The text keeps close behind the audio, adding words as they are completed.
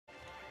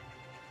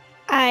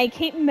I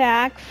came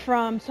back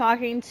from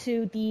talking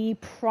to the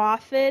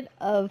prophet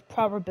of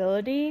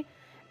probability,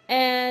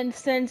 and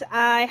since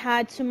I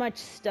had too much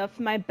stuff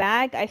in my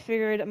bag, I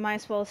figured I might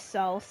as well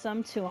sell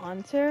some to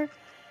Hunter.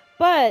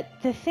 But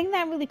the thing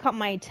that really caught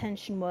my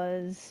attention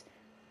was,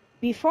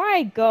 before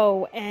I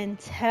go and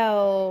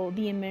tell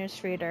the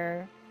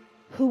administrator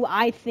who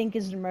I think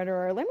is the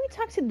murderer, let me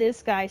talk to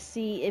this guy,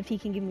 see if he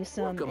can give me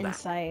some Welcome back.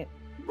 insight.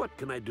 What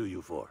can I do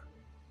you for?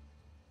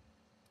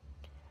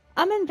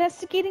 I'm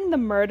investigating the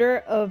murder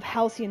of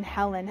Halcyon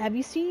Helen. Have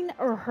you seen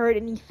or heard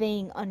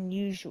anything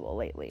unusual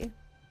lately?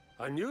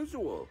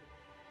 Unusual.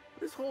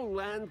 This whole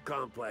land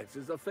complex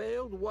is a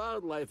failed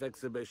wildlife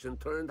exhibition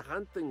turned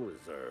hunting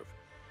reserve.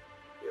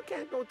 You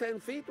can't go 10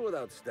 feet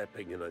without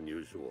stepping in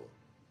unusual.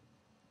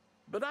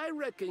 But I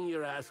reckon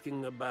you're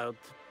asking about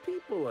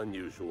people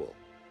unusual.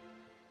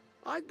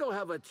 I'd go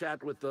have a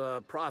chat with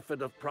the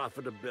prophet of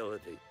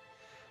profitability.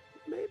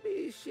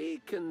 Maybe she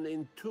can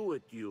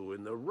intuit you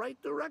in the right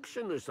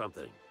direction or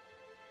something.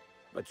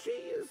 But she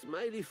is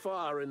mighty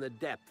far in the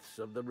depths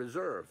of the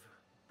reserve.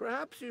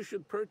 Perhaps you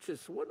should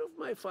purchase one of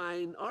my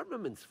fine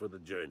armaments for the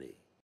journey.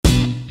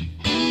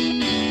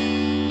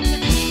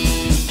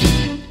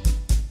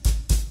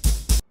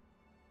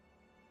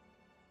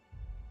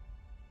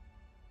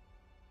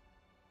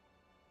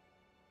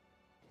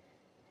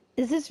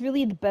 Is this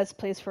really the best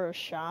place for a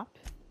shop?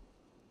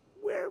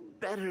 Where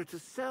better to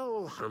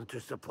sell hunter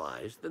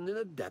supplies than in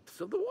the depths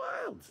of the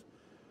wilds?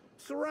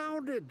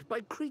 Surrounded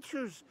by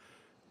creatures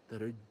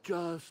that are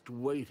just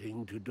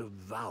waiting to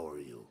devour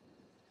you.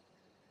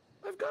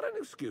 I've got an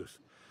excuse,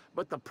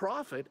 but the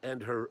Prophet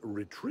and her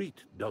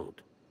retreat don't.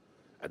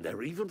 And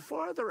they're even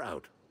farther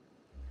out.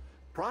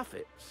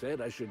 Prophet said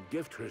I should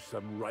gift her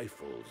some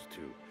rifles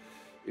to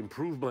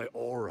improve my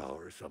aura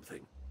or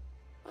something.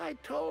 I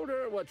told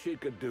her what she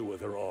could do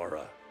with her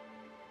aura.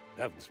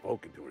 Haven't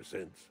spoken to her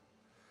since.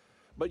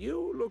 But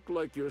you look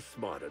like you're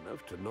smart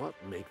enough to not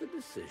make a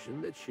decision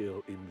that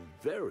she'll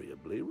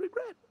invariably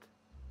regret.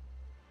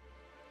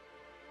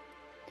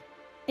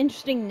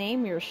 Interesting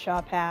name your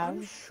shop I'm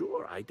has.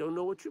 sure I don't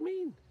know what you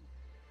mean.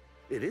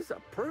 It is a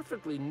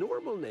perfectly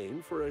normal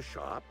name for a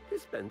shop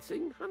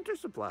dispensing hunter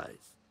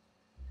supplies.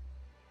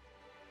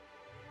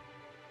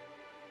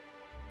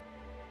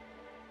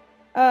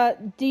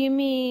 Do you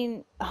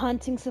mean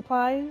hunting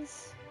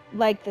supplies?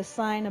 Like the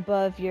sign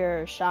above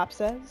your shop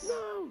says?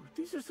 No,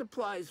 these are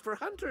supplies for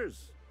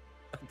hunters.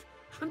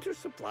 Hunter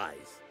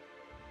supplies.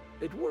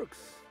 It works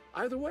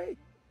either way.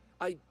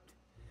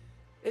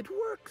 It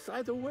works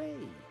either way.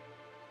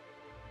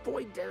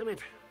 Boy, damn it.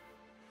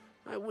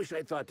 I wish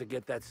I thought to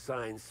get that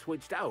sign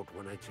switched out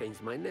when I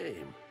changed my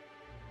name.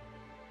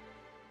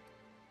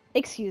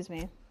 Excuse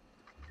me.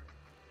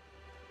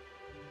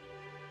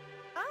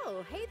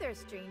 Oh, hey there,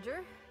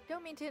 stranger.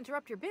 Don't mean to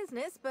interrupt your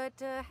business, but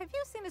have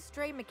you seen a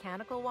stray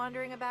mechanical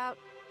wandering about?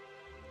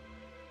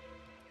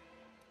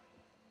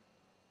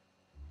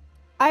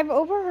 I've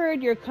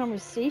overheard your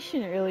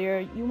conversation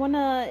earlier. You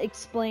wanna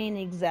explain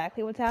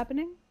exactly what's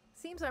happening?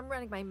 Seems I'm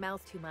running my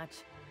mouth too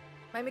much.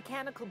 My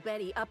mechanical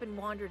Betty up and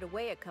wandered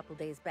away a couple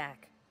days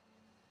back.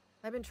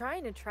 I've been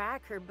trying to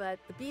track her, but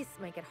the beasts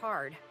make it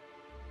hard.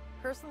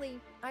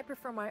 Personally, I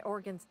prefer my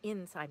organs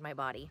inside my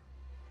body.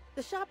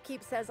 The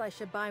shopkeep says I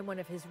should buy one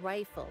of his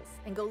rifles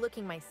and go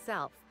looking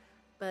myself,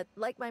 but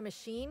like my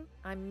machine,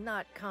 I'm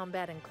not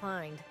combat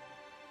inclined.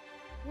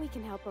 We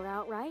can help her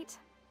out, right?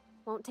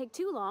 Won't take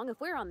too long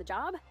if we're on the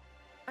job.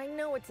 I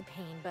know it's a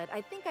pain, but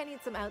I think I need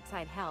some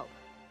outside help.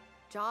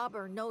 Job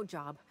or no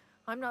job,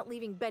 I'm not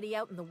leaving Betty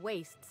out in the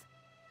wastes.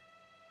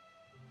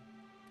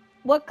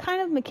 What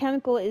kind of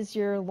mechanical is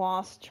your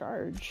lost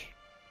charge?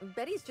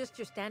 Betty's just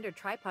your standard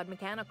tripod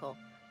mechanical,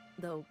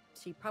 though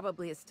she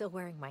probably is still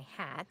wearing my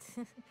hat.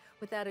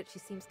 Without it, she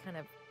seems kind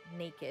of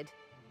naked.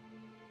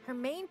 Her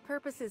main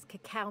purpose is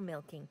cacao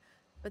milking,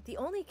 but the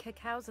only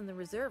cacaos in the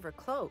reserve are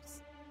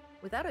close.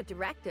 Without a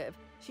directive,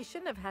 she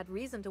shouldn't have had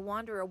reason to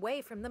wander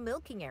away from the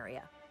milking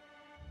area.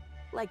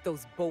 Like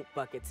those boat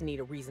buckets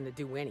need a reason to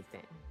do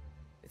anything.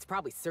 It's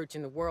probably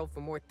searching the world for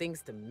more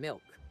things to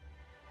milk.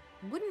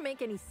 Wouldn't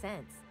make any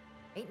sense.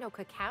 Ain't no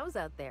cacaos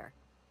out there.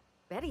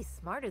 Betty's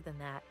smarter than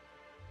that.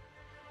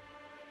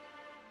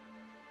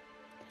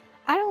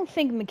 I don't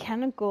think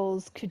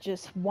mechanicals could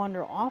just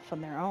wander off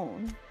on their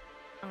own.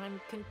 I'm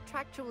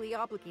contractually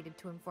obligated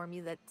to inform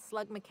you that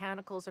slug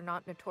mechanicals are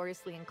not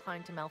notoriously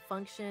inclined to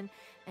malfunction,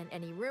 and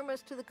any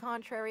rumors to the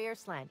contrary are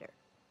slander.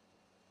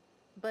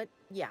 But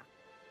yeah,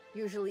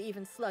 usually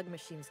even slug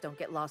machines don't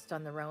get lost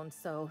on their own,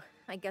 so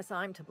I guess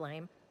I'm to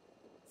blame.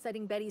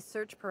 Setting Betty's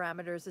search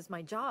parameters is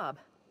my job.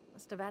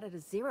 Must have added a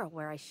 0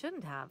 where I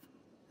shouldn't have.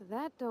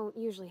 That don't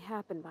usually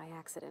happen by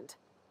accident.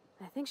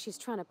 I think she's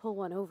trying to pull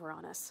one over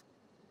on us.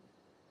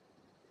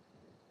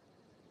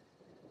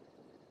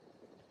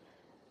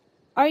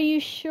 Are you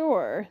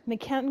sure?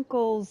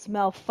 Mechanicals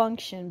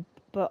malfunction,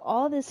 but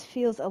all this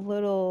feels a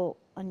little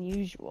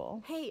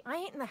unusual. Hey, I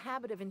ain't in the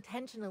habit of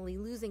intentionally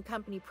losing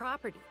company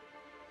property.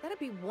 That'd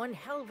be one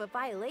hell of a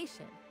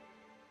violation.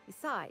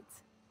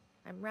 Besides,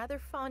 I'm rather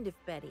fond of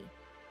Betty.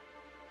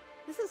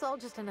 This is all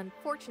just an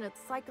unfortunate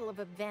cycle of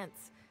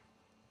events.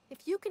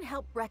 If you can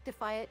help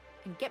rectify it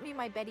and get me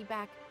my Betty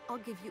back, I'll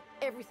give you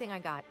everything I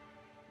got.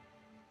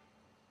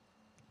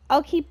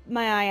 I'll keep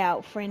my eye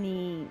out for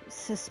any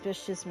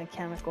suspicious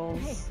mechanicals.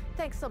 Hey,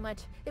 thanks so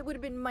much. It would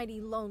have been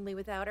mighty lonely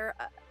without her.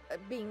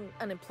 Being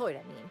unemployed,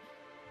 I mean.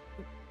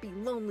 Be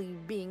lonely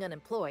being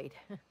unemployed.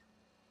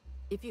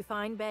 If you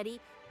find Betty,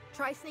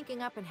 try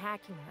sneaking up and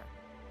hacking her.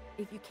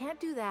 If you can't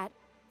do that,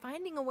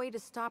 finding a way to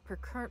stop her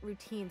current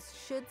routines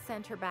should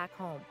send her back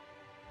home.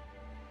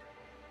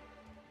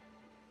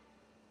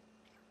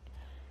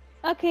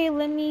 Okay,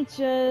 let me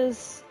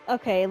just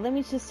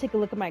take a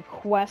look at my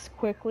quest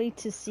quickly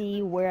to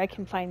see where I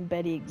can find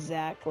Betty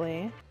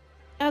exactly.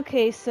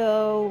 Okay,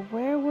 so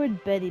where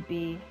would Betty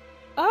be?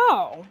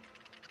 Oh!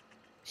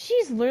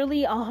 She's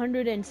literally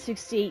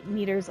 168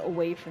 meters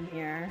away from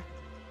here.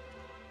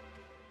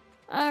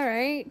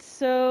 Alright,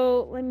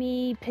 so let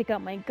me pick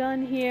up my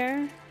gun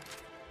here.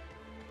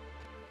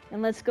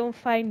 And let's go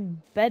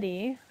find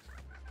Betty.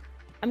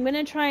 I'm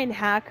gonna try and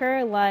hack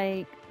her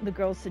like the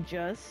girls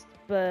suggest,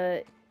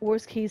 but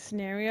worst case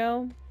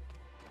scenario,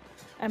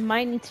 I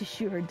might need to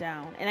shoot her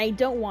down. And I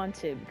don't want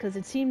to, because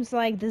it seems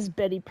like this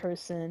Betty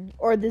person,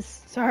 or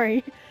this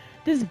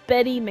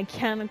Betty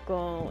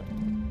mechanical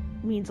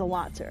means a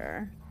lot to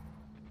her.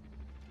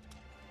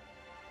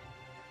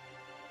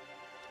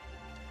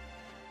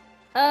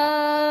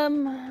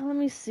 Let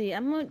me see.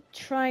 I'm gonna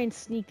try and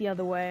sneak the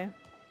other way.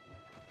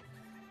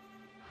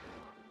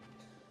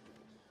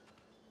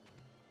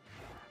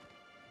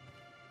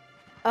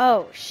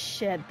 Oh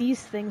shit,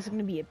 these things are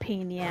gonna be a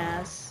pain in the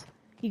ass.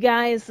 You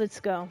guys, let's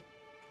go.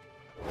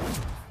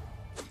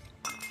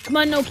 Come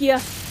on, Nokia.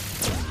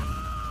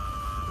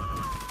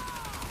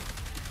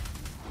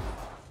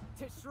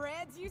 To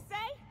shreds, you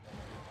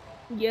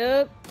say?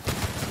 Yup.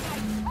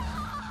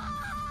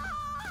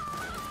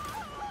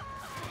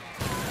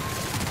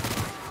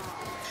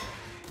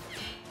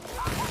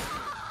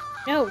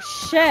 Oh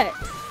shit.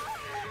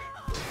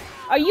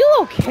 Are you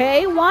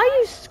okay? Why are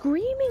you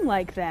screaming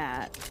like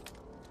that?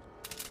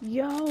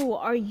 Yo,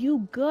 are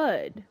you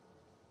good?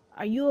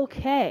 Are you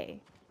okay?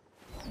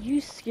 You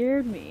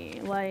scared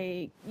me.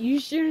 Like, you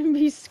shouldn't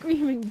be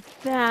screaming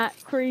that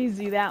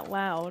crazy, that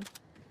loud.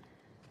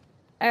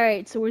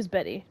 Alright, so where's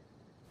Betty?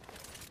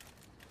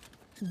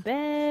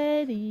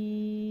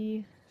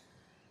 Betty.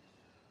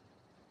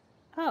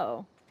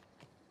 Oh.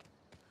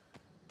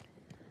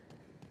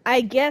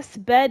 I guess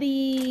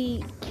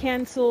Betty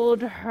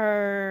canceled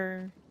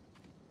her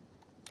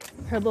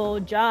little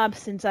job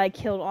since I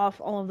killed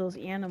off all of those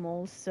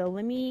animals. So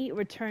let me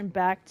return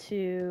back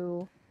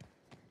to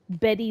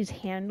Betty's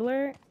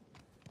handler.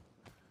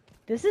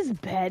 This is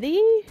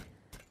Betty?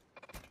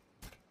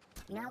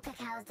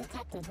 Cow's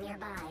detected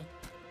nearby.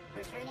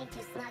 Returning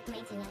to slug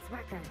maintenance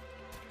worker.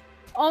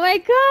 Oh my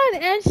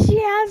god, and she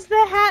has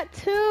the hat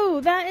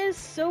too! That is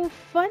so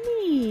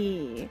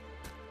funny!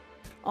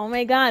 Oh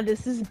my god,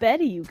 this is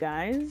Betty, you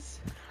guys.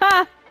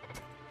 Ha!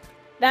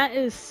 That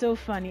is so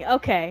funny.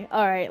 Okay,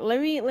 alright,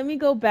 let me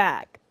go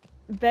back.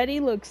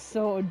 Betty looks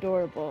so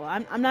adorable.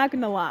 I'm not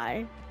gonna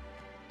lie.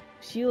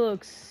 She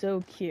looks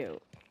so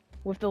cute.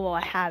 With the little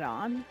hat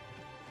on.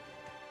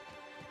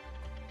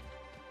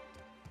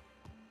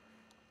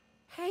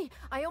 Hey,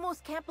 I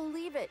almost can't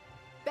believe it.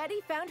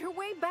 Betty found her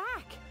way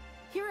back.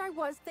 Here I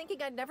was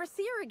thinking I'd never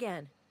see her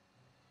again.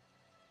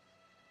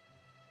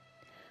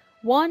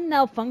 One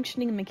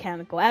malfunctioning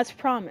mechanical, as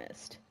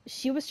promised.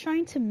 She was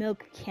trying to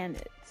milk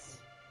cannons.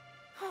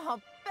 Oh,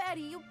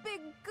 Betty, you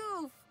big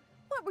goof.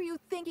 What were you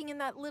thinking in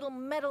that little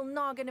metal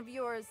noggin of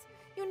yours?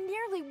 You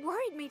nearly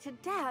worried me to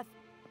death.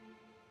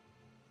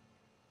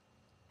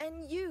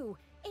 And you,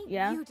 ain't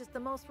you just the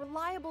most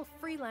reliable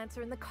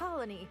freelancer in the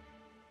colony?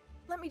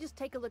 Let me just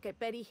take a look at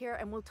Betty here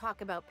and we'll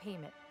talk about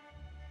payment.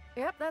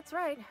 Yep, that's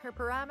right. Her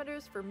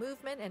parameters for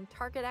movement and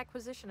target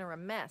acquisition are a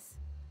mess.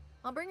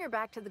 I'll bring her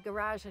back to the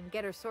garage and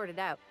get her sorted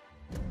out.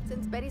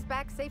 Since Betty's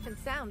back safe and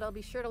sound, I'll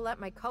be sure to let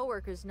my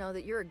coworkers know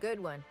that you're a good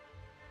one.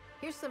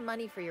 Here's some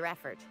money for your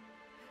effort.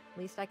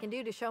 Least I can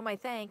do to show my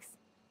thanks.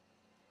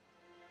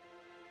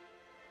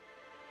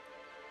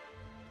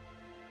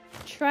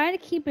 Try to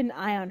keep an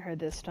eye on her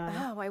this time.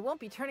 Oh, I won't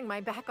be turning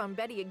my back on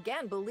Betty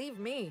again, believe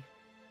me.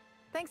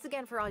 Thanks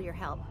again for all your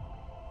help.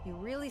 You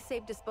really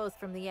saved us both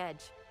from the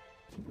edge.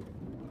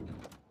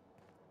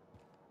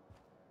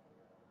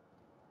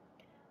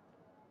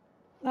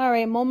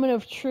 Alright, moment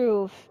of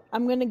truth.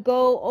 I'm gonna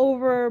go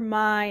over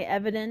my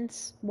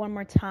evidence one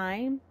more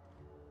time.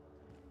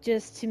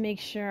 Just to make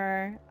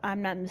sure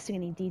I'm not missing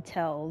any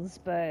details,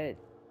 but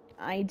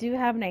I do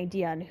have an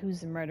idea on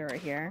who's the murderer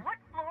here. What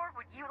floor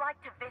would you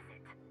like to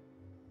visit?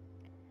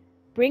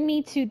 Bring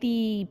me to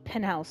the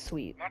penthouse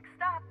suite. Next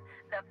stop,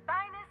 the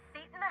finest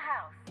seat in the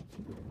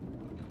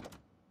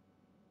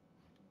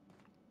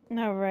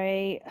house.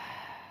 Alright.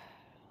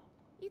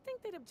 You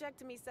think they'd object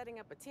to me setting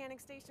up a tanning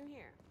station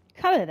here?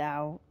 Cut it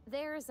out.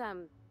 There's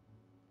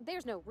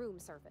no room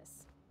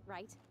service,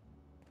 right?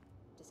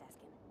 Just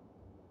asking.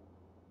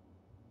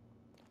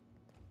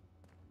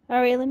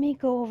 Alright, let me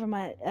go over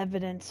my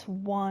evidence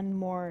one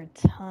more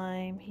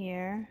time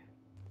here.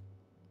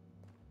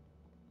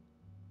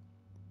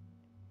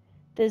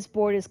 This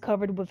board is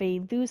covered with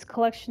a loose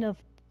collection of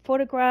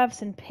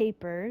photographs and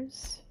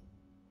papers.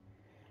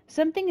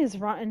 Something is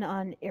rotten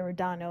on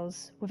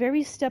Eridanos. With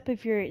every step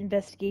of your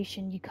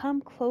investigation, you come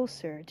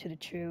closer to the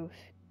truth.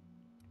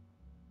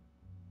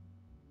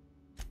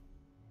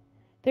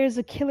 There's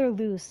a killer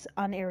loose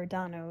on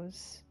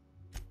Eridanos.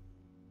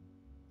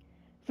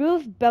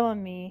 Ruth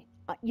Bellamy,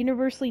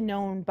 universally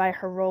known by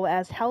her role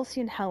as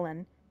Halcyon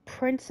Helen,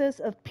 Princess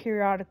of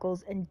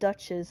Periodicals and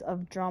Duchess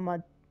of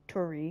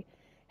Dramaturgy,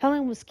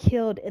 Helen was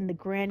killed in the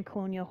Grand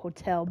Colonial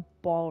Hotel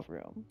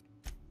ballroom.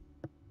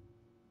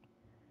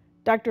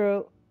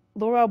 Dr.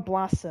 Laura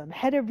Blossom,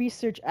 head of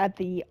research at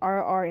the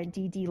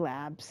RR&DD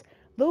labs,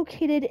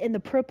 located in the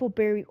Purple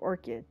Berry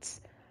Orchids.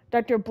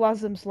 Dr.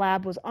 Blossom's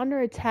lab was under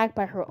attack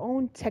by her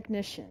own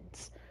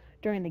technicians.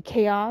 During the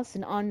chaos,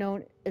 an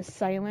unknown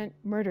assailant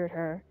murdered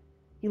her.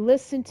 You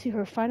listened to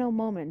her final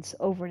moments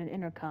over an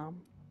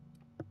intercom.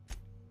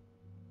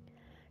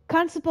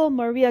 Constable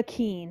Maria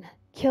Keene,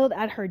 killed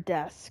at her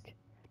desk.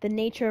 The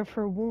nature of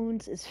her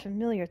wounds is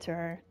familiar to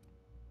her.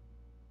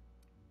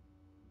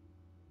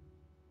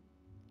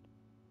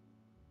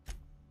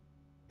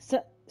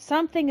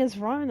 Something is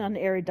wrong on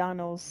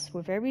Eridanos.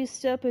 With every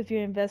step of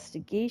your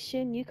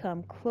investigation, you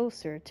come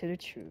closer to the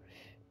truth.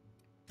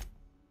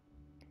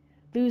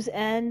 Loose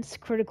ends,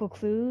 critical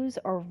clues,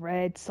 or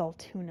red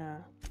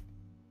saltuna.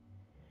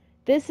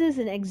 This is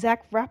an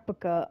exact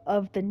replica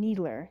of the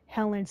needler,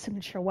 Helen's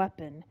signature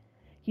weapon.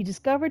 You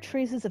discover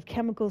traces of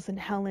chemicals in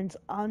Helen's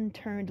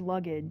unturned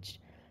luggage.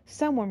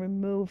 Someone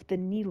removed the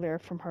needler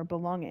from her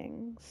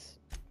belongings.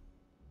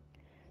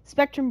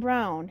 Spectrum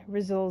Brown,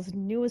 Rizzo's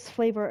newest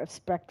flavor of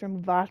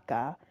Spectrum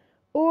vodka,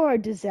 or a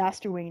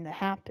disaster waiting to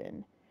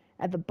happen.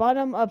 At the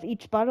bottom of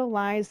each bottle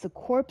lies the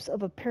corpse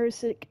of a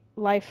parasitic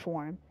life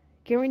form,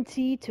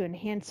 guaranteed to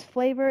enhance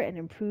flavor and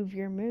improve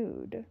your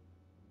mood.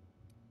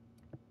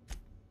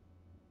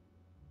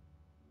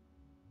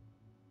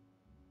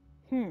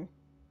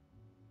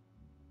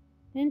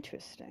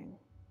 Interesting.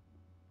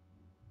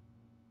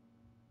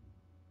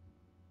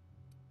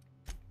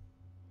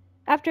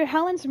 After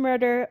Helen's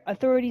murder,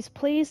 authorities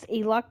placed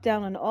a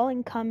lockdown on all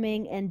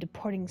incoming and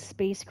departing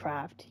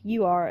spacecraft.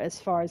 You are, as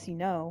far as you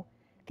know,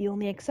 the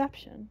only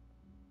exception.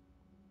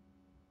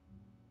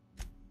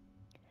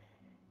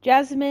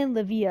 Jasmine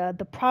Levia,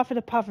 the prophet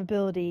of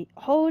probability,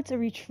 holds a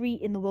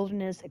retreat in the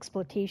Wilderness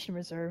Exploitation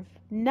Reserve,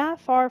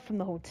 not far from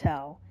the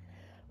hotel.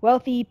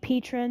 Wealthy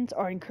patrons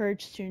are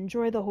encouraged to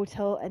enjoy the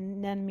hotel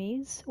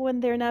anemones when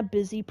they're not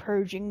busy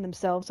purging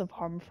themselves of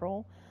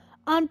harmful,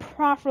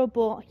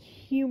 unprofitable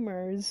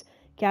humors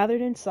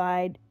gathered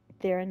inside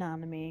their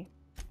anonymity.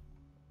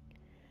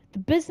 The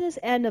business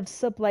end of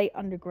Sublight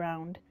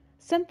Underground,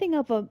 something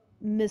of a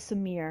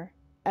misnomer,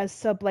 as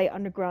Sublight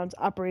Underground's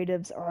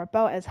operatives are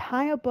about as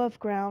high above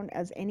ground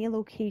as any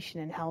location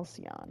in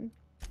Halcyon.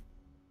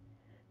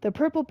 The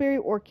Purple Berry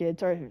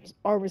Orchids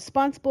are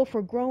responsible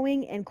for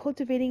growing and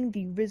cultivating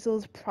the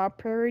Rizzo's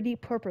proprietary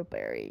purple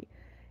berry,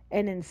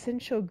 an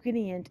essential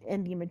ingredient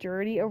in the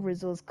majority of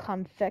Rizzo's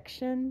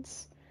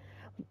confections.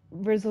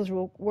 Rizzo's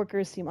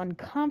workers seem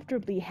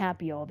uncomfortably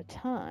happy all the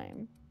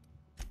time.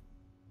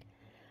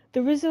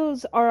 The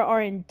Rizzo's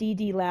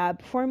RR&DD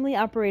lab, formerly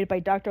operated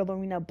by Dr.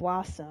 Lorena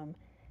Blossom.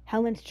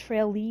 Helen's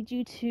trail leads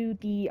you to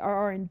the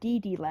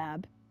RR&DD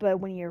lab, but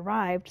when you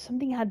arrived,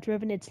 something had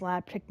driven its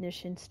lab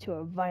technicians to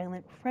a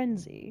violent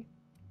frenzy.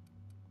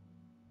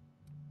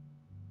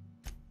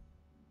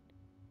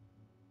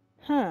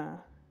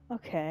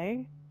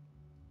 Okay.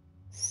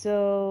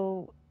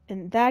 So,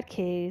 in that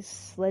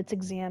case, let's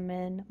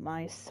examine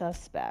my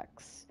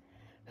suspects.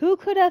 Who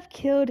could have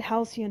killed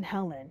Halcyon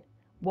Helen?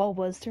 What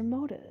was their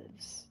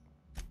motives?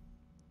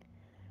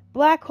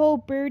 Black Hole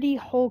Birdie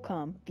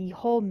Holcomb, the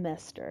Hole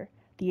Mister.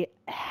 The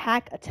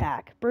hack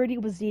attack. Birdie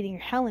was dating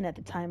Helen at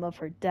the time of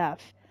her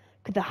death.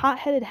 Could the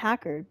hot-headed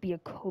hacker be a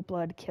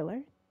cold-blooded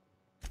killer?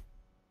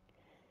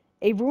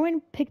 A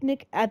ruined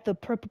picnic at the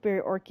Purple Berry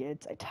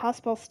Orchids. A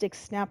tossball stick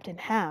snapped in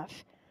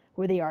half.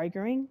 Were they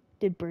arguing?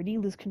 Did Birdie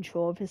lose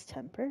control of his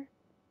temper?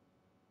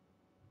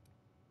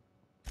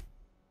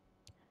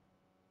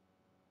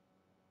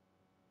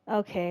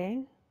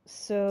 Okay,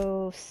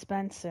 so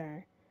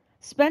Spencer.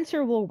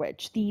 Spencer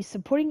Woolwich, the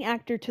supporting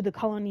actor to the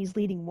colony's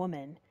leading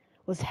woman.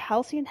 Was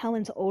Halcyon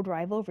Helen's old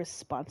rival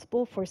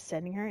responsible for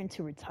sending her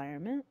into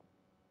retirement?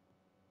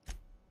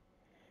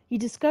 You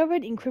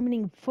discovered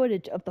incriminating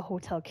footage of the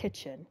hotel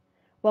kitchen.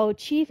 While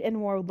Chief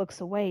Enwar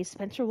looks away,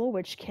 Spencer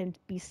Woolwich can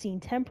be seen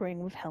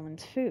tampering with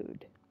Helen's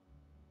food.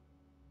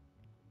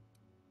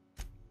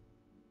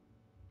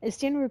 A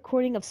standard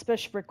recording of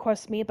special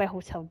requests made by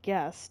hotel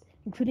guests,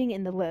 including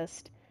in the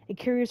list, a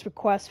curious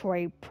request for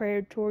a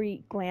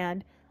predatory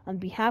gland on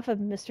behalf of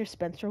Mr.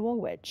 Spencer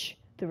Woolwich.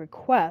 The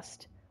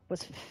request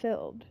was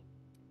fulfilled.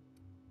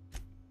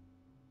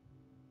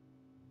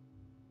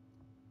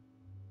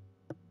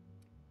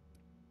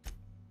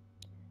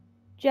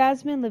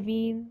 Jasmine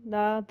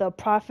Levina, the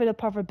prophet of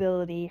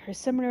probability, her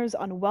seminars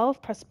on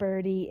wealth,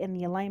 prosperity, and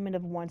the alignment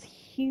of one's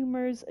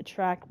humors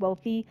attract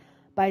wealthy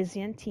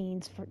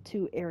Byzantines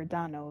to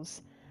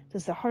Eridanos.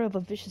 Does the heart of a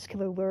vicious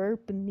killer lure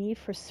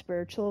beneath her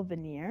spiritual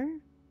veneer?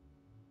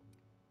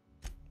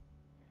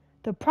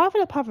 The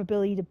prophet of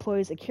probability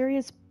deploys a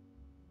curious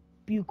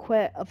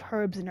bouquet of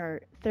herbs in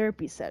her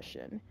therapy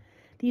session.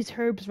 These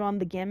herbs run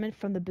the gamut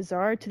from the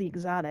bizarre to the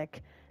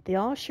exotic. They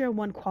all share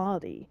one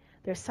quality.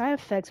 Their side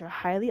effects are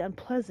highly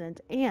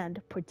unpleasant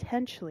and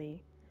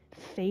potentially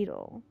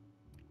fatal.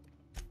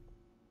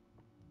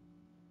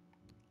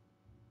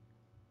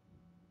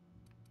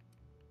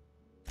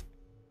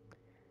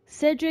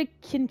 Cedric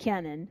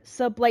Kincannon,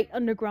 Sublight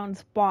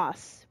Underground's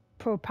boss,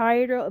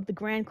 proprietor of the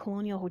Grand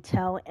Colonial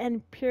Hotel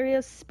and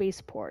Piraeus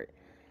Spaceport,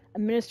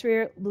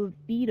 Administrator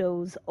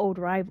Levito's old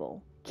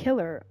rival,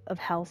 killer of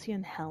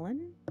Halcyon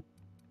Helen?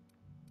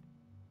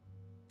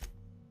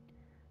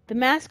 The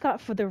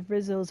mascot for the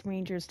Rizzo's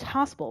Rangers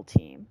tossball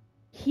team.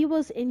 He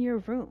was in your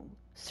room,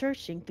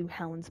 searching through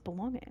Helen's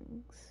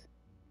belongings.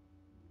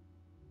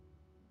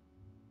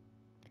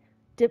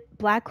 Did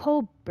Black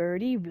Hole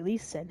Birdie really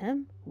send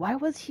him? Why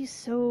was he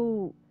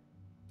so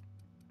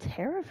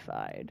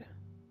terrified?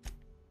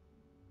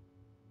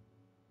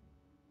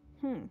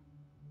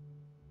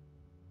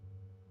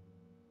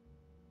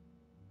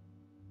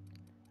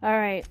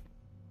 Alright.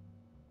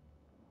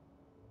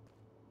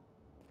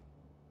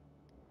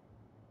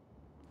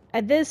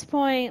 At this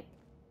point,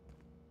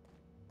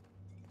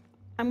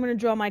 I'm going to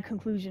draw my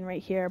conclusion right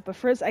here. But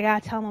first, I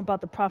gotta tell him about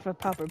the prophet of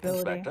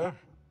probability. Inspector?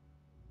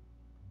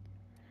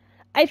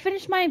 I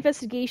finished my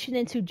investigation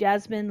into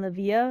Jasmine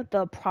Levia,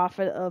 the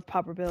prophet of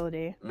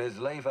probability. Ms.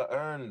 Leva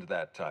earned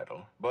that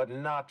title, but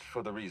not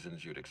for the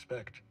reasons you'd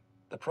expect.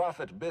 The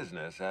profit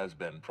business has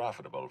been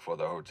profitable for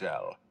the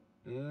hotel.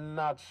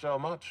 Not so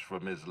much for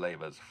Ms.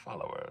 Leva's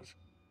followers.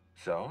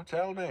 So,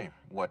 tell me,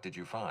 what did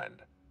you find?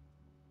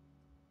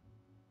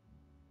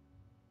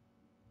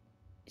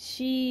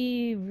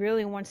 She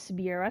really wants to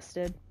be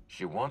arrested.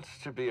 She wants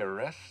to be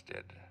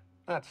arrested?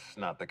 That's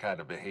not the kind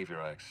of behavior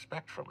I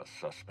expect from a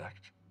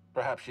suspect.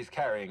 Perhaps she's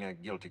carrying a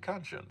guilty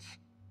conscience.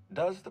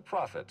 Does the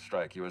prophet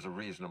strike you as a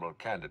reasonable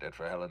candidate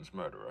for Helen's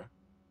murderer?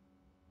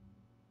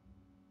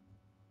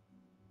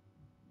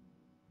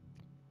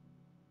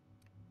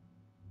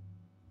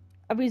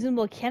 A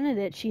reasonable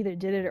candidate, she either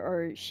did it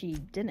or she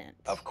didn't.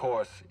 Of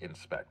course,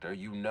 Inspector,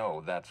 you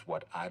know that's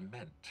what I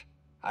meant.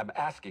 I'm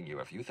asking you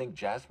if you think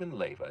Jasmine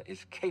Leva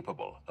is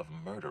capable of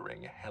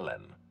murdering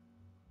Helen.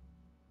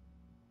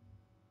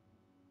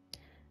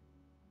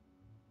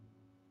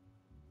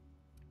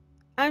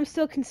 I'm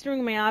still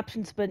considering my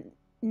options, but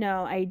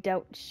no, I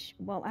doubt.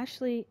 Well,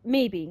 actually,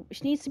 maybe.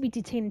 She needs to be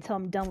detained until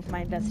I'm done with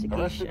my Arresting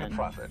investigation. the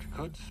prophet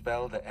could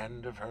spell the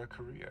end of her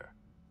career.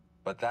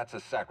 But that's a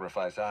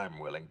sacrifice I'm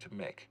willing to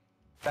make.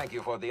 Thank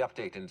you for the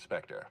update,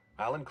 Inspector.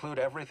 I'll include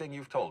everything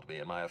you've told me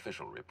in my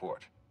official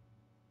report.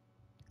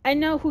 I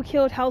know who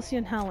killed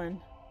Halcyon Helen.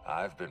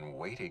 I've been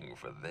waiting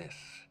for this.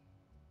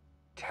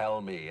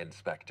 Tell me,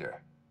 Inspector,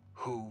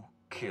 who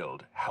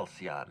killed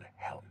Halcyon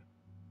Helen?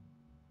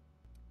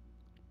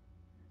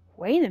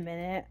 Wait a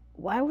minute.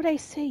 Why would I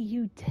say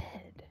you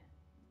did?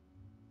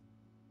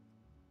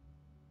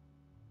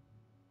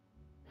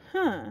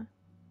 Huh.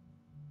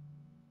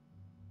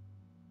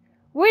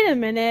 Wait a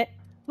minute.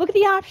 Look at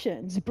the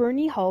options.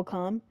 Bernie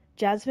Holcomb,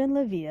 Jasmine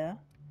Levia,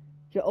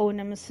 your old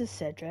nemesis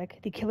Cedric.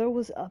 The killer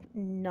was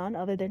none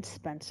other than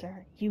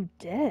Spencer. You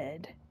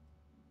did.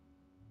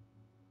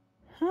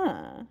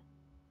 Huh.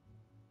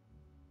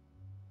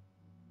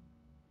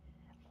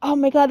 Oh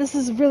my god, this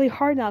is really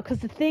hard now, because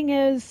the thing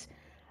is,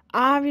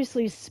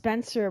 obviously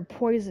Spencer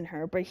poisoned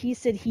her, but he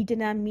said he did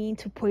not mean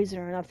to poison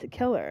her enough to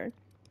kill her.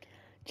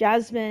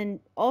 Jasmine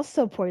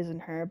also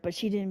poisoned her, but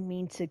she didn't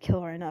mean to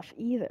kill her enough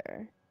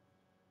either.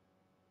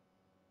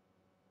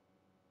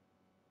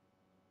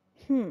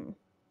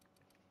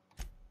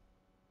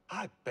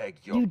 I beg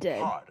your You did.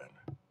 pardon.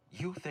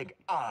 You think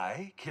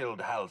I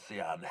killed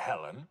Halcyon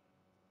Helen?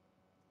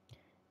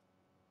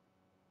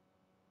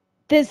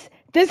 This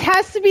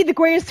has to be the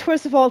greatest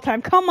twist of all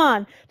time. Come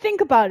on,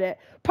 think about it.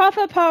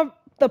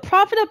 The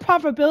prophet of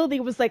probability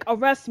was like,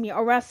 arrest me,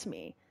 arrest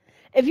me.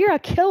 If you're a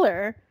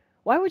killer,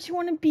 why would you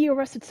want to be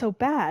arrested so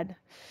bad?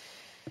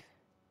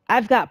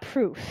 I've got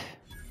proof.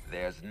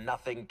 There's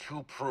nothing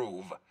to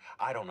prove.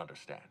 I don't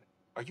understand.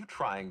 Are you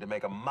trying to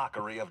make a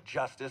mockery of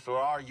justice, or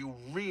are you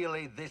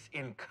really this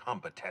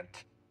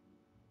incompetent?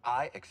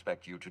 I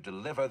expect you to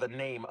deliver the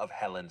name of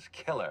Helen's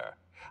killer.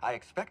 I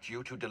expect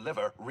you to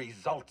deliver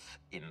results,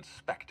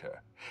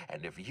 Inspector.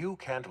 And if you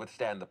can't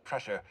withstand the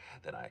pressure,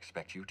 then I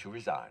expect you to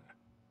resign.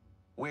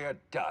 We're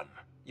done.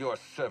 Your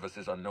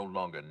services are no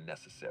longer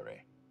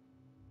necessary.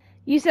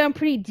 You sound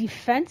pretty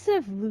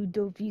defensive,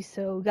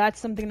 Ludovico. Got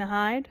something to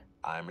hide?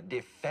 I'm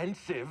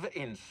defensive,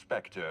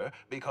 Inspector,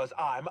 because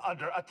I'm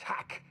under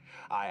attack.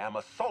 I am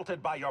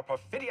assaulted by your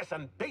perfidious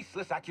and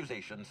baseless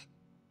accusations.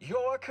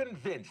 You're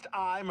convinced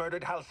I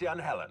murdered Halcyon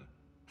Helen.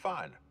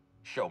 Fine.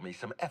 Show me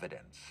some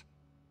evidence.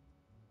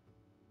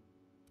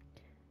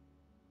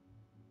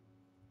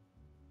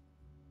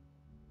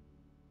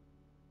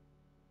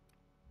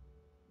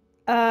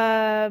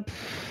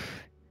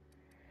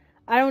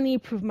 I don't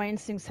need proof. My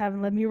instincts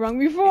haven't led me wrong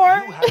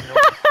before. If you have no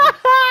proof,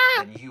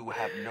 then you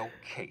have no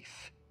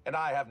case. And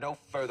I have no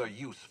further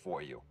use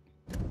for you.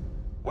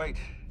 Wait,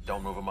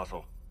 don't move a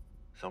muscle.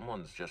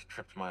 Someone's just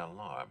tripped my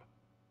alarm.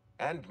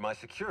 And my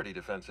security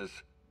defenses.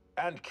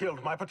 And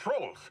killed my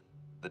patrols.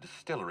 The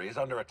distillery is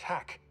under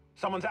attack.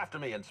 Someone's after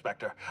me,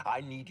 Inspector.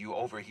 I need you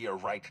over here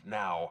right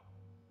now.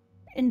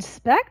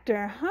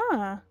 Inspector,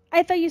 huh?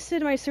 I thought you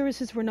said my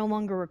services were no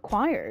longer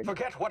required.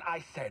 Forget what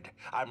I said.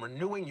 I'm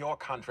renewing your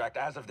contract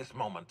as of this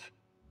moment.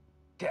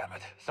 Damn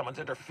it. Someone's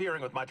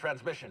interfering with my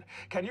transmission.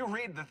 Can you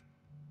read the...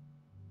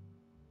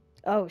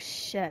 Oh,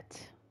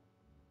 shit.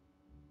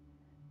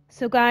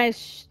 So,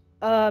 guys,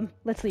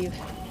 let's leave.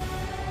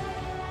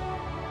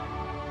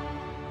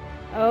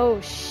 Oh,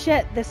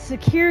 shit. The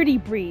security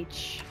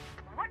breach.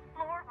 What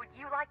floor would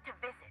you like to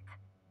visit?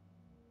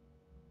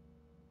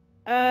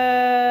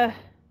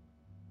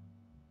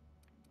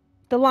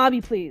 The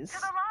lobby, please. To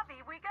the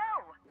lobby we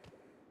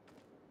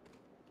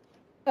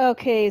go.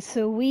 Okay,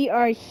 so we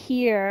are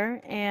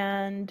here,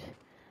 and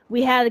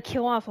we had to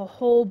kill off a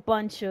whole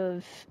bunch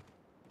of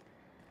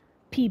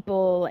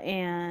people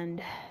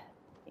and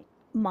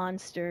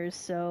monsters,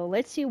 so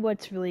let's see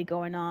what's really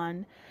going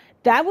on.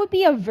 That would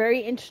be a very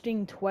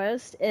interesting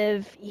twist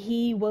if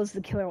he was the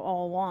killer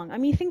all along. I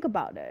mean, think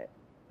about it.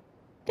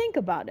 Think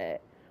about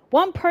it.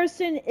 One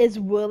person is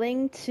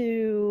willing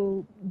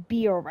to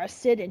be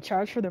arrested and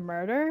charged for the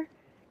murder.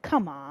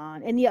 Come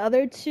on. And the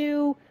other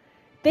two,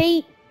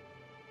 they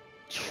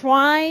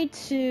tried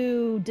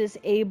to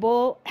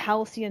disable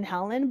Halcyon and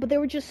Helen, but they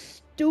were just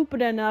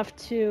stupid enough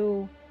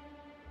to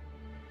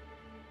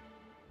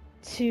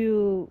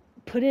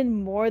put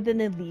in more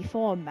than a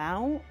lethal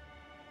amount.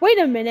 Wait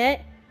a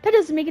minute. That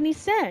doesn't make any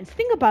sense.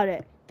 Think about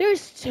it.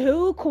 There's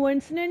two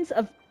coincidences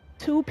of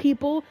two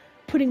people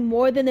putting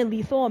more than a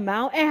lethal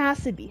amount. It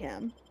has to be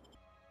him.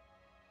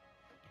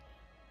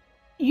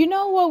 You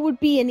know what would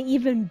be an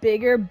even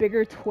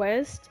bigger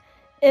twist?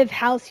 If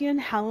Halcyon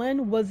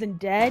Helen wasn't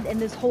dead and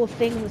this whole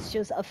thing was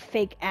just a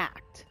fake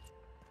act.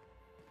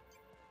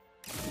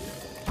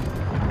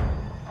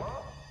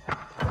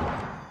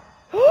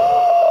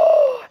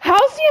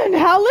 Halcyon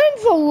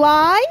Helen's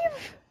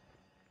alive?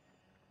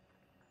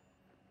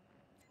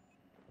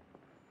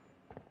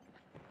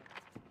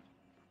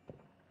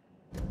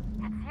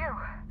 It's you.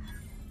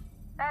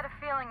 I had a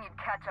feeling you'd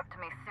catch up to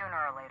me sooner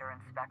or later,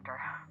 Inspector.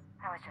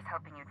 I was just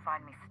hoping you'd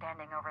find me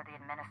standing over the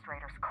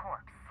administrator's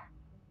corpse.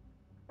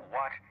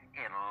 What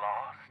in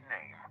law's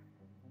name?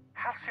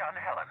 Halcyon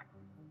Helen,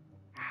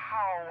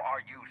 how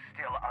are you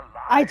still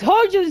alive? I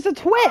told you it's a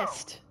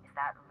twist! Oh, is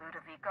that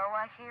Ludovico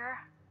I hear?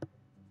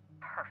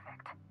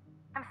 Perfect.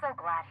 I'm so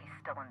glad he's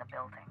still in the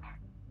building.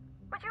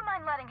 Would you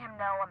mind letting him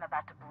know I'm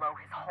about to blow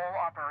his whole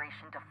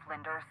operation to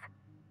flinders?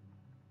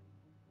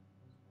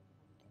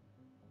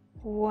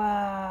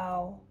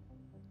 Wow.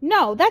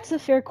 No, that's a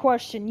fair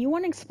question. You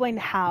want to explain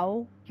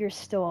how you're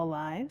still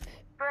alive?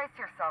 Brace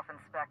yourself,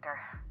 Inspector.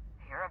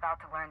 You're about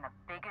to learn the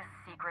biggest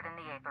secret in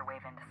the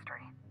vaporwave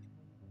industry.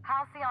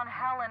 Halcyon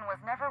Helen was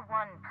never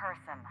one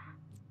person.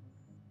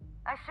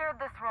 I shared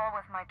this role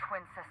with my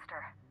twin sister,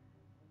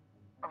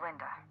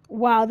 Belinda.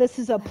 Wow, this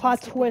is a That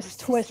plot must have been her twist.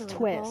 sister in the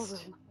Twist.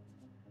 ballroom.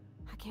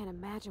 I can't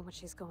imagine what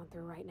she's going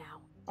through right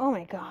now. Oh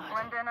my god.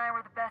 Belinda and I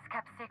were the best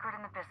kept secret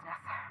in the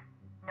business.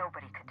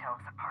 Nobody could tell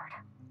us apart.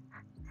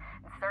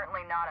 And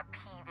certainly not a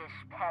peevish,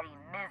 petty,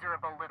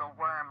 miserable little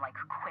worm like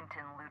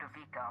Quentin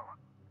Ludovico.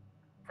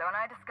 So when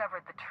I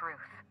discovered the truth,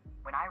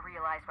 when I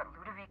realized what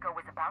Ludovico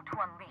was about to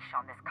unleash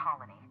on this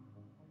colony,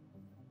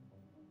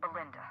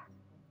 Belinda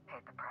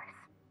paid the price.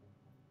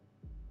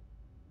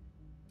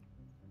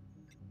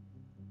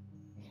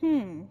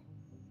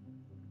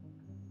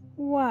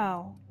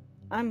 Wow.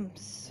 I'm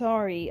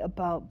sorry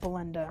about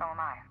Belinda. So am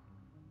I.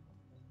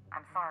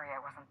 I'm sorry I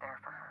wasn't there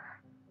for her.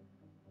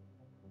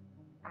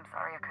 I'm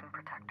sorry I couldn't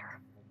protect her.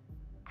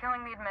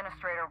 Killing the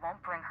administrator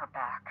won't bring her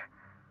back.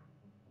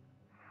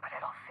 But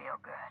it'll feel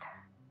good.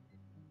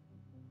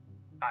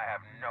 I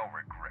have no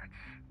regrets.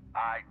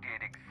 I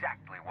did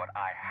exactly what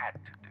I had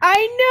to do. I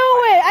knew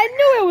it! I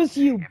knew it was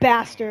you, If it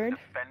bastard!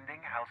 means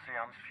defending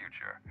Halcyon's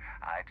future,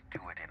 I'd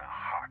do it in a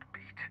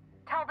heartbeat.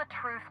 Tell the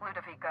truth,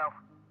 Ludovico.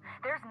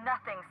 There's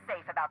nothing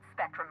safe about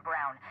Spectrum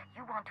Brown.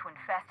 You want to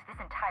infest this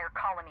entire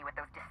colony with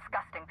those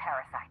disgusting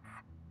parasites.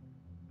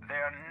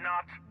 They're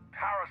not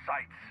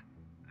parasites.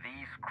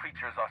 These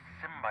creatures are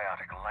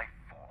symbiotic life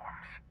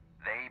forms.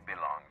 They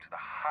belong to the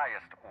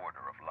highest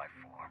order of life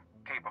form,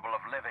 capable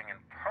of living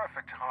in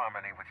perfect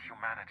harmony with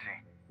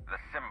humanity. The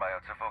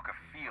symbiotes evoke a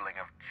feeling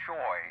of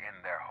joy in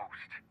their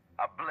host,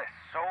 a bliss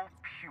so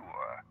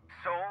pure,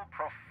 so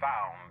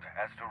profound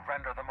as to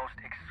render the most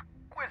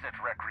exquisite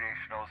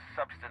recreational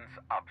substance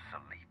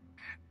obsolete.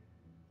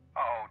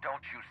 Oh,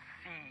 don't you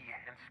see,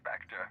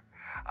 Inspector?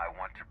 I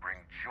want to bring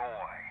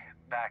joy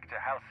back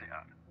to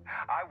Halcyon.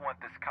 I want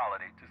this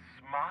colony to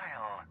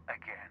smile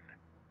again.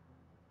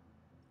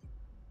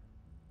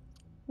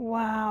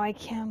 Wow, I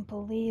can't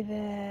believe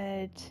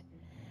it.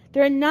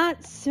 They're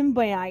not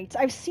symbiotes.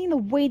 I've seen the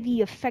way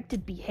the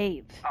affected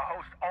behave. A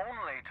host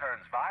only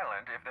turns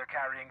violent if they're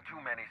carrying too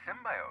many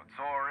symbiotes,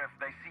 or if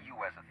they see you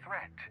as a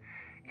threat.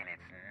 In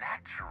its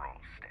natural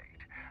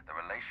state, the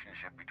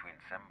relationship between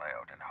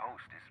symbiote and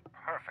host is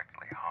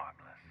perfectly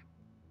harmless.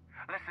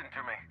 Listen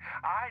to me.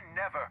 I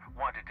never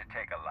wanted to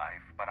take a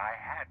life, but I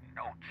had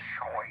no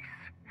choice.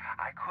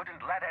 I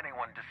couldn't let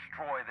anyone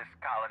destroy this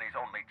colony's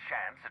only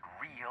chance at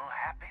real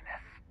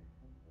happiness.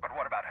 But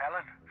what about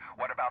Helen?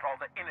 What about all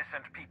the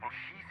innocent people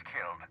she's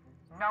killed?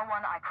 No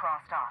one I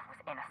crossed off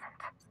was innocent.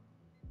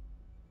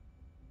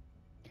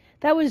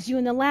 That was you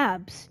in the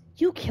labs.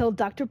 You killed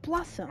Dr.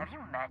 Blossom. Have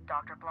you met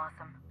Dr.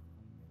 Blossom?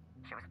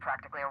 She was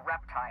practically a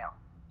reptile.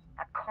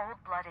 A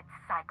cold-blooded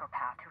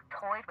psychopath who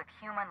toyed with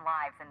human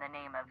lives in the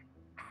name of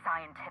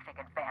scientific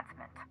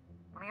advancement.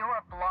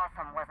 Leora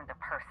Blossom wasn't a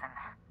person.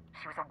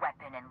 She was a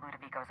weapon in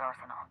Ludovico's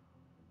arsenal.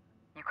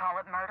 You call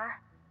it murder?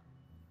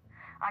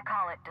 I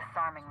call it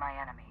disarming my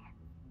enemy.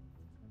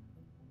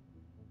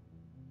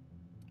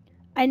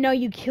 I know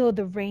you killed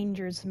the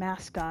Rangers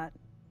mascot.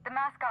 The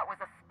mascot was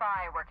a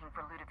spy working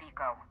for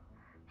Ludovico.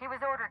 He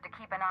was ordered to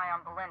keep an eye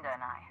on Belinda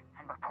and I,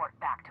 and report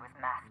back to his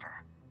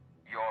master.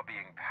 You're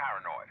being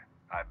paranoid.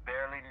 I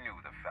barely knew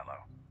the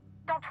fellow.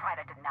 Don't try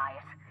to deny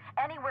it.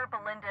 Anywhere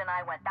Belinda and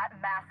I went, that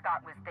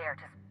mascot was there,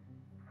 just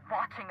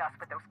watching us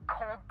with those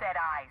cold, dead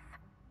eyes.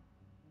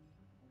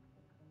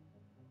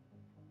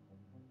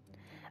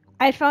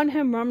 I found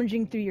him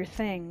rummaging through your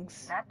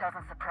things. That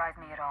doesn't surprise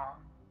me at all.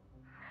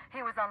 He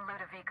was on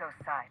Ludovico's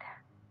side,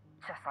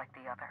 just like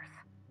the others.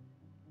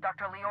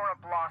 Dr. Leora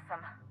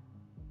Blossom,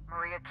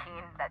 Maria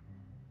Keene, that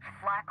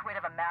flackwit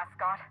of a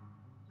mascot,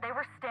 they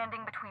were standing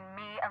between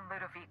me and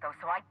Ludovico,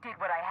 so I did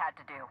what I had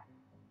to do.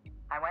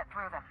 I went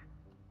through them.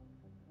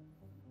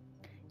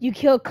 You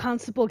killed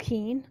Constable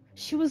Keene?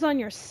 She was on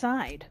your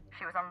side.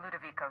 She was on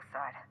Ludovico's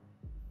side.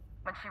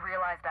 When she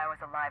realized I was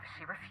alive,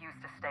 she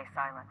refused to stay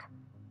silent.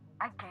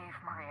 I gave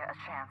Maria a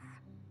chance.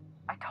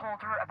 I told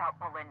her about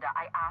Belinda.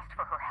 I asked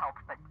for her help,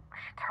 but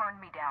she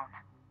turned me down.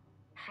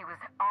 She was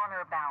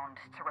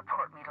honor-bound to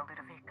report me to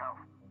Ludovico.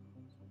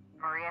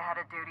 Maria had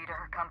a duty to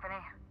her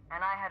company,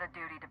 and I had a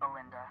duty to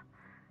Belinda.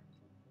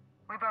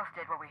 We both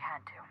did what we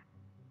had to.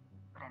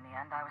 But in the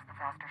end, I was the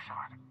faster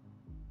shot.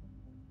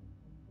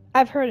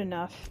 I've heard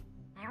enough.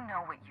 You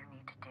know what you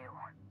need to do.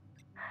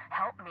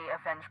 Help me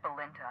avenge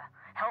Belinda.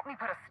 Help me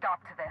put a stop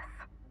to this.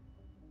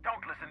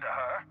 Don't listen to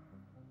her.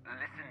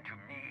 Listen to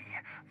me.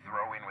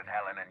 Throw in with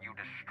Helen and you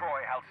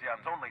destroy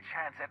Halcyon's only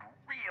chance at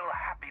real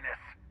happiness.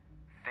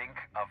 Think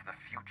of the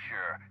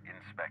future,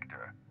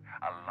 Inspector.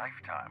 A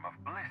lifetime of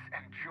bliss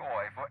and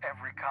joy for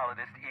every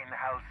colonist in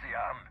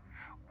Halcyon.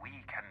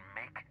 We can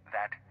make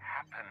that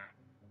happen.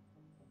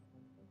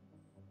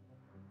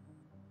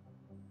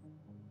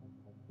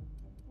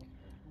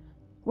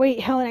 Wait,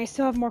 Helen, I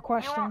still have more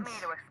questions. You want me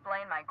to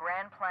explain my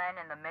grand plan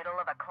in the middle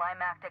of a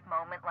climactic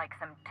moment like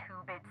some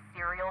two-bit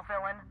serial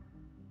villain?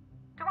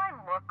 Do I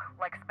look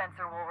like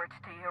Spencer Woolrich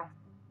to you?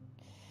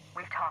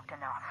 We've talked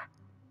enough.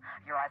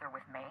 You're either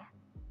with me,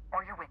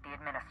 or you're with the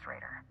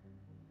administrator.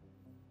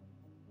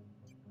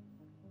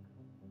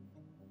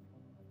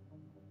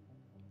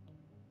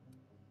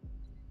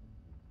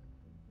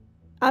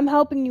 I'm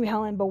helping you,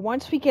 Helen, but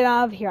once we get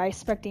out of here, I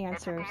expect the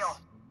answers. It's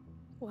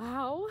a deal.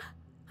 Wow.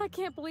 I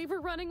can't believe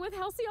we're running with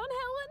Halcyon,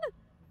 Helen!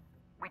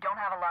 We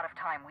don't have a lot of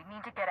time. We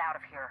need to get out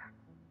of here.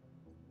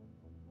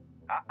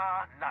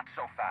 Not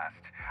so fast.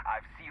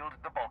 I've sealed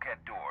the bulkhead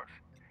doors.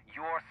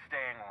 You're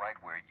staying right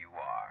where you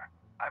are.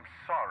 I'm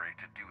sorry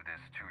to do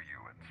this to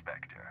you,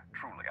 Inspector.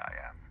 Truly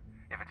I am.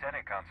 If it's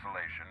any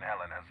consolation,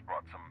 Helen has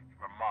brought some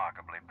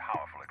remarkably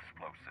powerful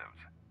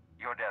explosives.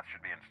 Your death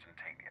should be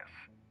instantaneous.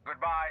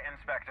 Goodbye,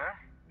 Inspector.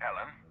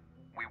 Helen,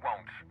 we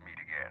won't meet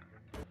again.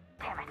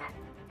 Damn it.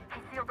 He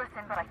sealed us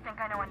in, but I think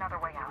I know another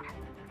way out.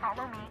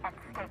 Follow me and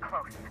stay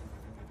close.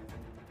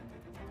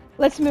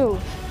 Let's move.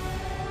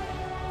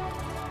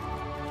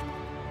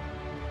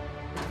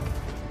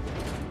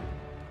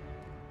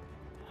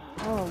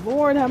 Oh,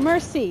 Lord have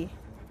mercy.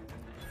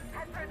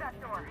 Head through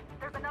that door.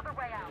 There's another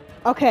way out.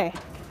 Okay.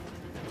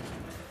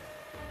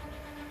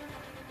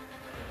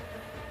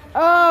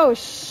 Oh,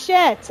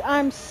 shit.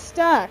 I'm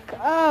stuck.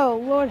 Oh,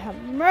 Lord have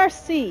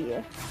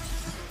mercy.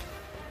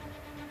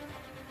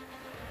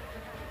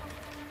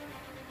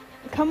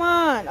 Come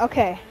on.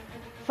 Okay.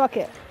 Fuck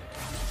it.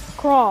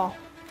 Crawl.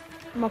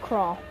 I'm gonna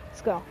crawl.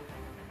 Let's go.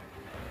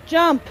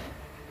 Jump.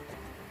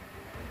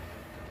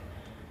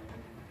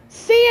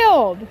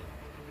 Sealed.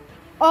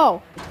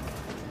 Oh.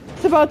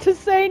 It's about to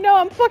say no.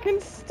 I'm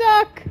fucking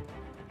stuck.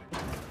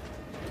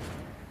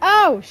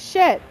 Oh,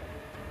 shit.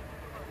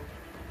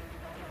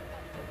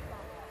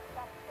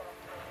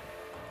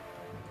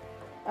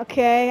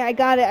 Okay, I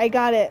got it. I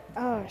got it.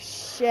 Oh,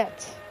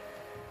 shit.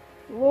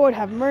 Lord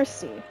have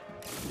mercy.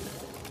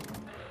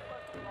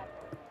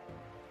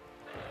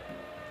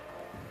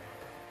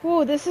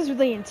 Whoa, this is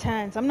really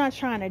intense. I'm not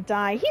trying to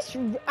die.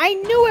 I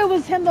knew it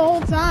was him the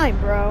whole time,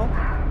 bro.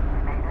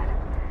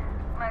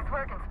 Nice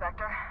work,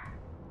 Inspector.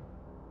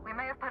 We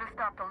may have put a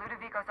stop stopped the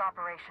Ludovico's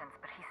operations,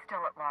 but he's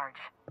still at large.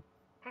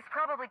 He's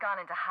probably gone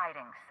into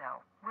hiding, so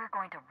we're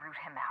going to root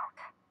him out.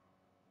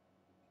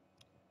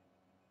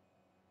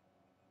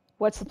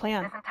 What's the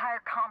plan? This entire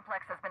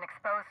complex has been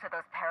exposed to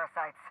those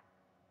parasites.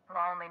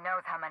 Law only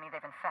knows how many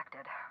they've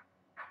infected.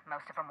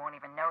 Most of them won't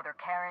even know they're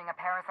carrying a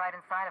parasite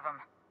inside of them.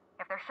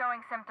 If they're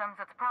showing symptoms,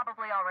 it's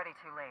probably already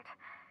too late.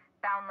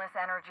 Boundless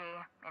energy,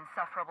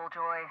 insufferable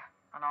joy,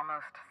 an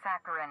almost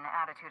saccharine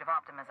attitude of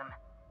optimism.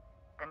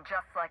 Then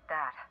just like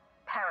that,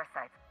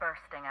 parasites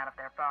bursting out of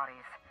their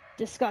bodies.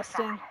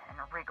 Disgusting. Fat and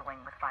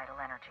wriggling with vital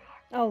energy.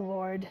 Oh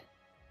lord.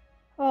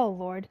 Oh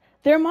lord.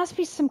 There must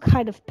be some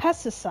kind of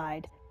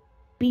pesticide.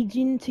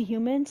 Being to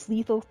humans,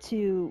 lethal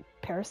to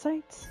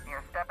parasites? You're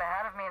a step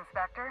ahead of me,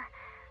 Inspector.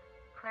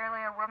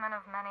 Clearly a woman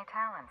of many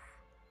talents.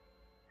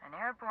 An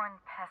airborne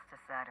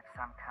pesticide of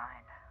some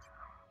kind.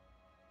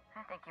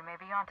 I think you may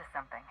be onto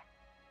something.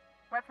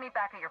 Let's meet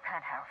back at your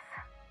penthouse.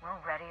 We'll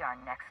ready our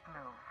next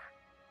move.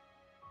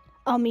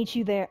 I'll meet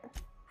you there.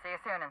 See you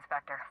soon,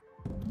 Inspector.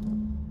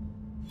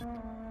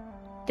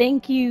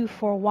 Thank you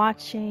for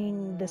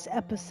watching this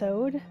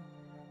episode.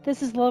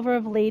 This is Lover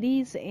of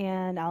Ladies,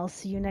 and I'll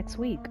see you next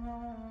week.